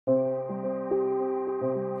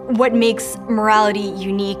What makes morality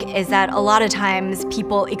unique is that a lot of times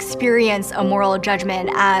people experience a moral judgment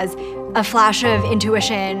as a flash of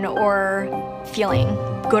intuition or feeling,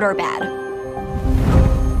 good or bad.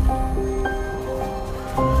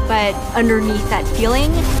 But underneath that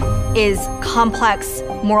feeling is complex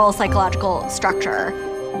moral psychological structure.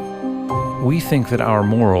 We think that our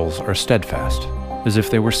morals are steadfast, as if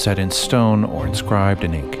they were set in stone or inscribed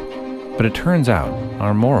in ink. But it turns out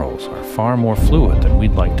our morals are far more fluid than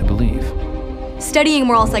we'd like to believe. Studying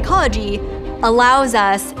moral psychology allows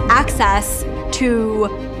us access to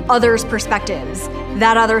others' perspectives,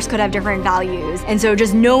 that others could have different values. And so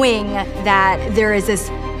just knowing that there is this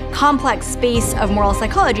complex space of moral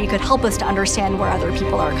psychology could help us to understand where other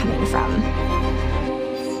people are coming from.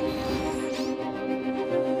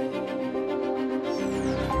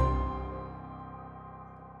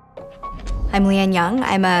 I'm Liane Young.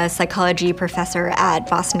 I'm a psychology professor at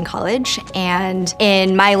Boston College, and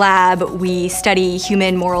in my lab, we study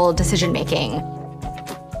human moral decision-making.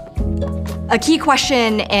 A key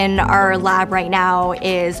question in our lab right now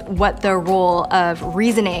is what the role of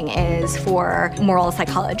reasoning is for moral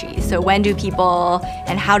psychology. So when do people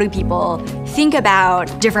and how do people think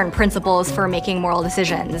about different principles for making moral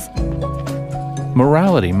decisions?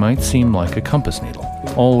 Morality might seem like a compass needle,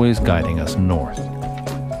 always guiding us north.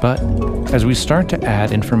 But as we start to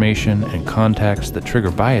add information and context that trigger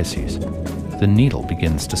biases, the needle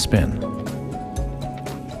begins to spin.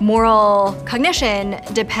 Moral cognition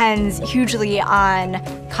depends hugely on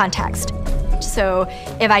context. So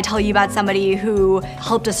if I tell you about somebody who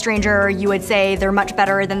helped a stranger, you would say they're much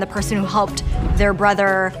better than the person who helped their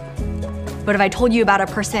brother. But if I told you about a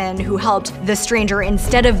person who helped the stranger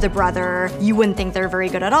instead of the brother, you wouldn't think they're very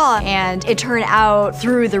good at all. And it turned out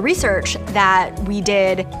through the research that we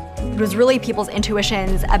did, it was really people's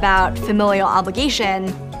intuitions about familial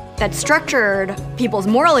obligation that structured people's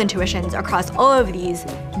moral intuitions across all of these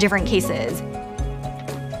different cases.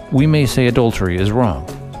 We may say adultery is wrong,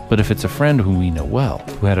 but if it's a friend whom we know well,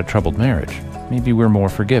 who had a troubled marriage, maybe we're more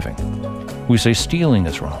forgiving. We say stealing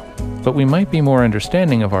is wrong, but we might be more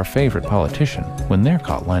understanding of our favorite politician when they're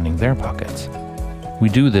caught lining their pockets. We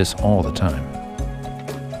do this all the time.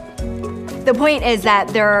 The point is that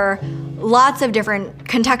there are lots of different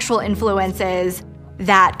contextual influences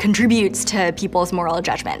that contributes to people's moral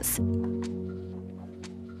judgments.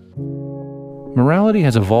 Morality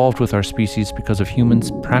has evolved with our species because of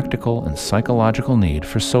humans' practical and psychological need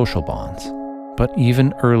for social bonds. But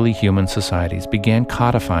even early human societies began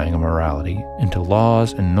codifying a morality into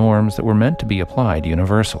laws and norms that were meant to be applied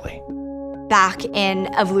universally. Back in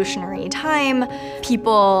evolutionary time,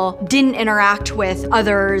 people didn't interact with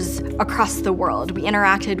others across the world. We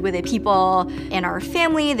interacted with the people in our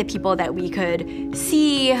family, the people that we could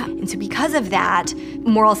see. And so because of that,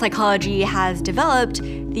 moral psychology has developed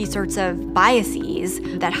these sorts of biases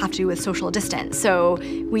that have to do with social distance. So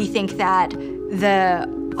we think that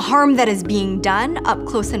the harm that is being done up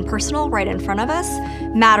close and personal right in front of us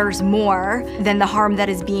matters more than the harm that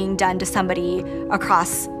is being done to somebody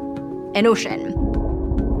across an ocean.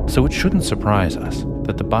 So it shouldn't surprise us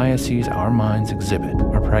that the biases our minds exhibit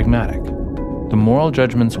are pragmatic. The moral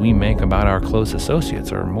judgments we make about our close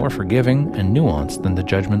associates are more forgiving and nuanced than the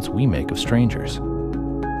judgments we make of strangers.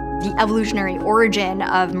 The evolutionary origin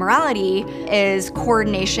of morality is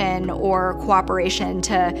coordination or cooperation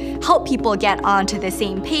to help people get onto the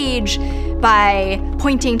same page by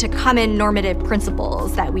pointing to common normative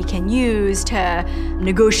principles that we can use to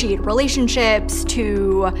negotiate relationships,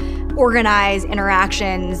 to organize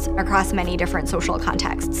interactions across many different social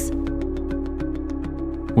contexts.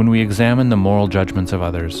 When we examine the moral judgments of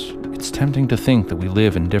others, it's tempting to think that we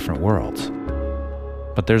live in different worlds.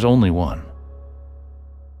 But there's only one.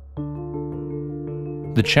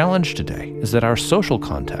 The challenge today is that our social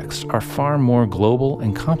contexts are far more global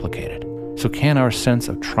and complicated. So can our sense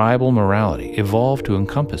of tribal morality evolve to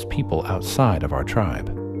encompass people outside of our tribe?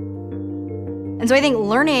 And so I think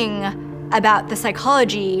learning about the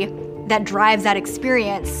psychology that drives that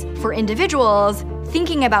experience for individuals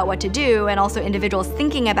thinking about what to do and also individuals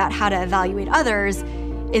thinking about how to evaluate others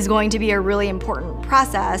is going to be a really important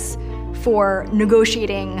process for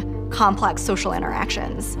negotiating complex social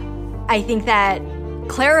interactions. I think that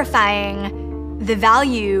clarifying the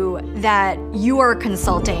value that you are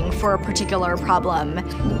consulting for a particular problem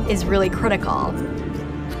is really critical.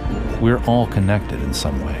 We're all connected in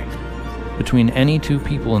some way. Between any two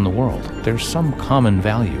people in the world, there's some common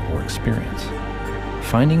value or experience.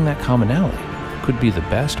 Finding that commonality could be the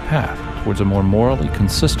best path towards a more morally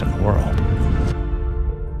consistent world.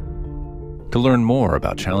 To learn more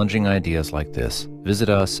about challenging ideas like this, visit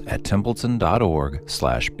us at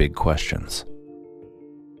templeton.org/bigquestions.